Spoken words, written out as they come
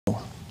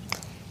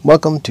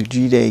Welcome to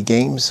G-Day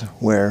Games,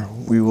 where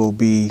we will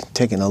be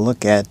taking a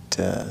look at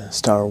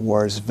Star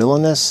Wars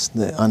Villainous,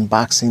 the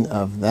unboxing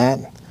of that.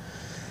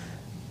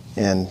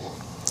 And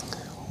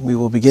we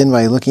will begin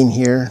by looking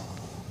here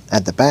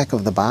at the back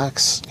of the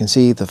box. You can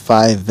see the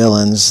 5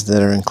 villains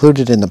that are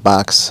included in the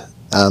box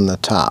on the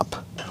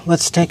top.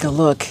 Let's take a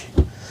look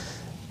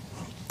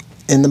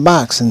in the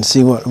box and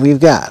see what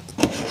we've got.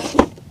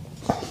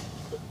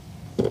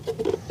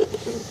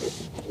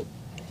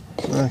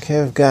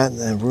 Okay, we've got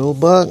the rule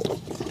book.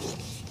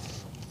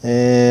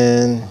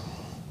 And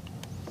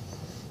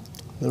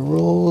the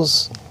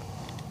rules,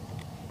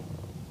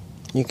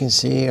 you can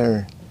see,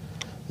 are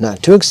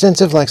not too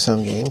extensive like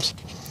some games.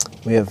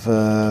 We have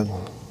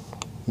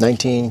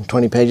 19,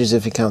 20 pages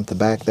if you count the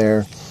back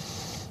there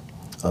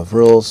of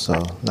rules,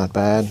 so not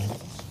bad.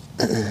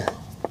 And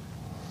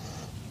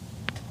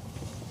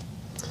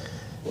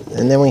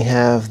then we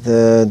have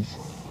the,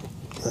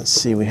 let's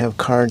see, we have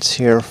cards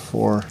here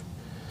for,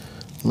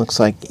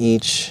 looks like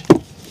each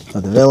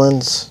of the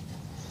villains.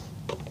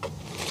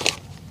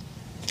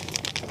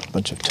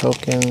 Bunch of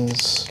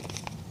tokens,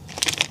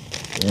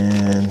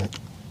 and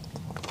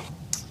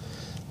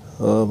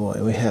oh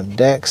boy, we have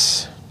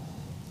decks.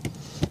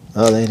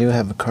 Oh, they do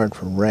have a card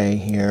for Rey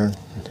here,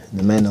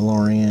 the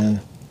Mandalorian,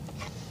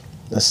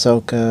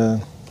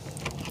 Ahsoka,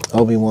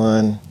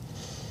 Obi-Wan,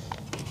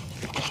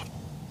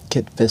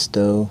 Kit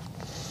Fisto.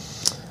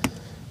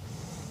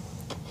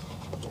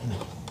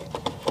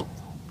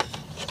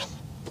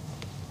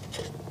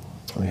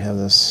 We have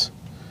this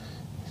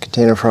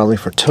container probably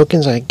for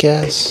tokens, I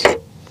guess.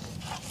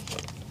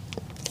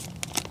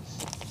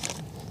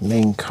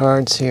 Main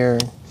cards here.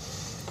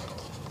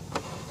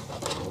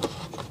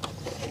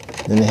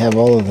 Then they have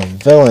all of the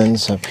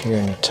villains up here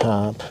in the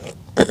top.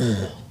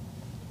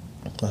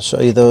 I'll show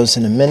you those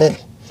in a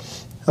minute.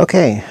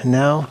 Okay,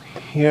 now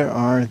here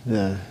are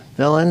the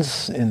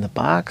villains in the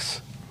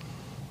box.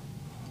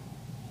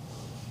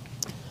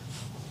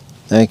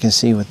 Now you can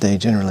see what they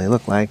generally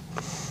look like.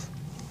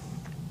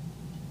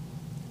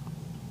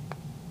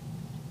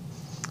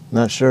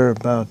 Not sure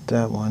about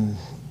that one.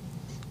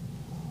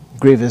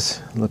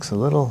 Grievous looks a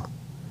little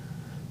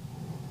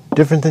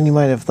different than you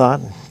might have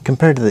thought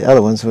compared to the other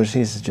ones, which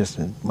he's just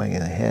wagging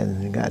the head,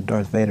 and you got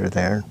Darth Vader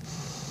there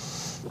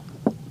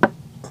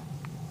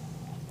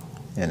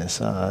and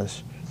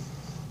Asajj,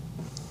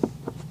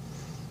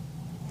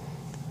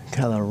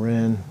 Kylo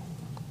Ren,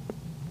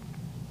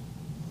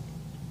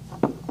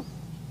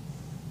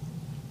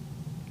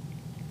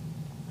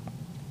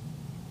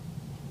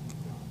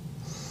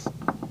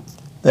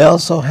 they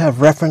also have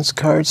reference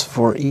cards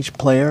for each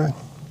player.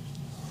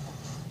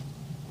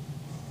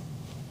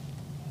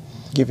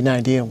 Give you an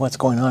idea of what's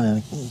going on in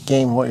the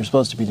game, what you're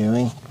supposed to be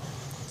doing.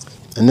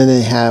 And then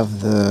they have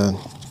the,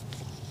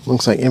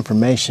 looks like,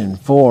 information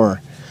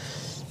for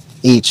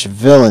each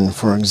villain.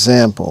 For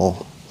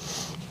example,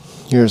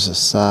 here's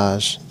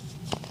Asajj.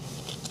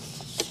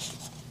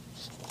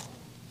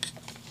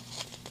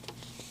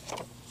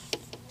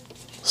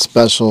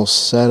 Special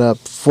setup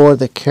for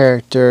the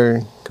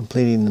character,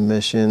 completing the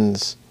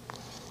missions,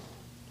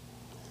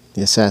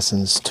 the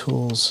assassin's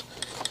tools,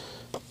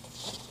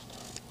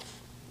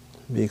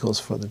 vehicles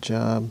for the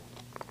job,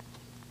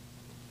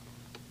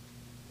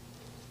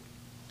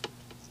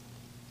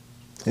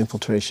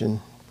 infiltration.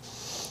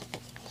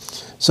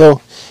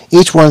 So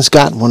each one's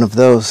got one of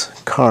those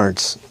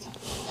cards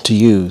to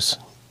use.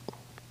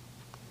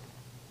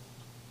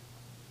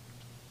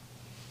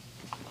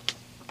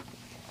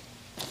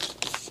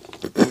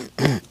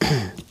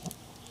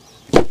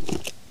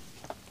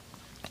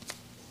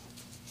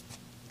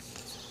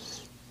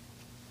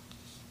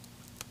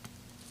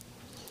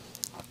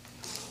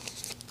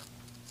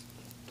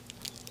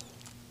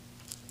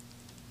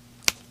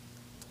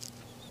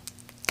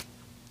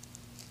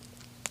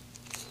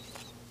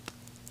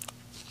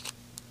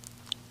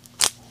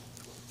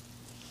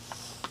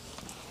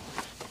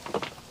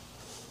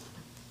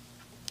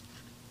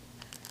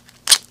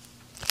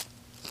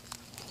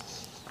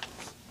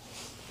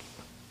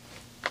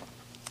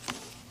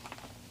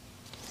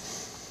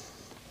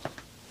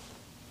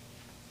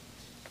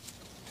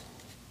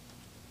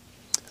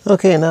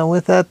 Okay, now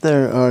with that,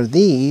 there are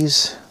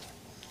these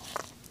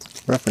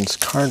reference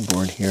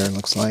cardboard here, it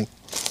looks like.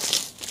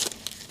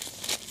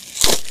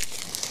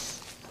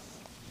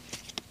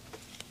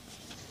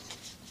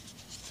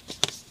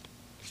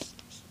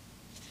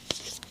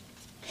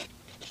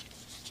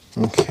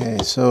 Okay,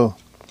 so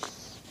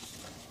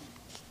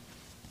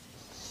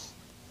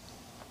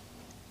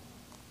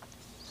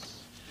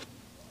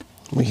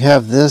we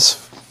have this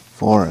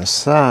for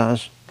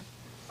Asajj.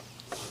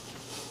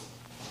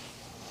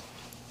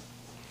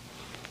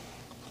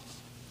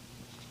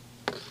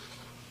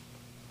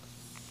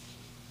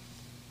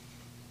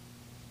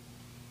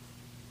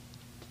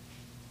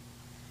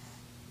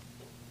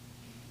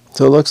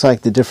 So it looks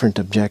like the different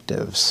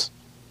objectives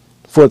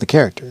for the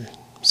character.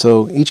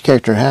 So each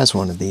character has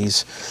one of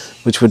these,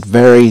 which would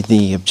vary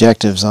the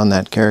objectives on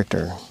that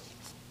character.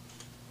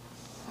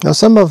 Now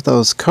some of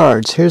those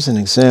cards, here's an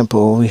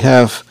example. We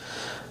have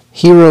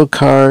hero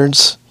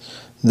cards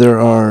there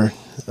are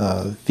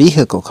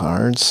vehicle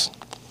cards,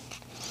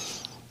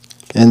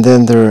 and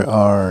then there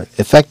are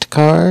effect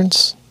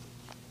cards,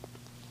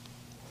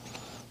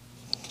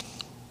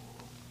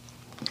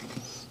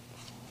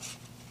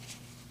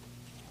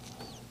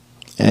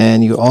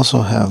 and you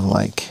also have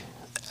like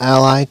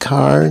ally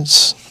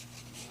cards,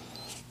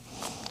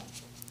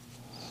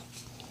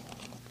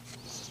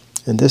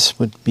 and this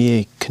would be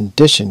a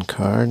condition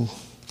card.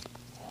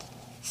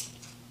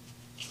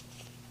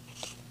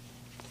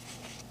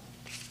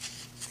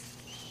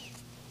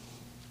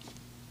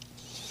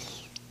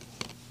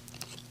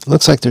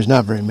 Looks like there's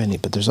not very many,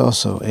 but there's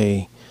also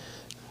a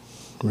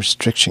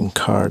restriction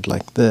card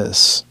like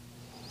this.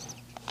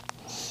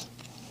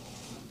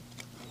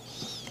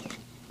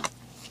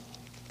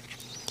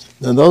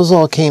 Now those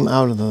all came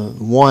out of the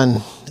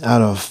 1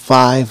 out of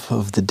 5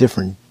 of the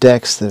different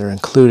decks that are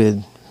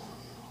included,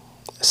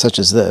 such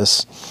as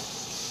this.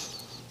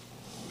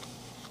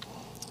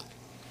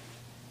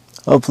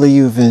 Hopefully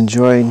you've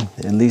enjoyed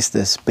at least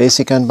this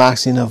basic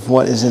unboxing of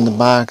what is in the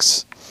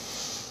box.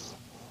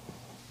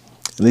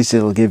 At least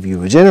it'll give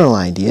you a general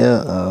idea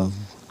of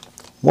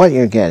what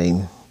you're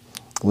getting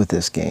with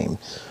this game.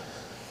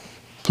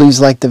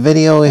 Please like the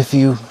video if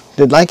you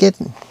did like it,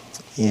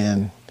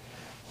 and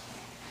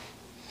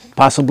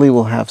possibly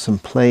we'll have some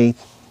play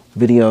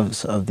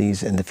videos of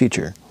these in the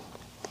future.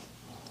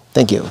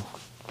 Thank you.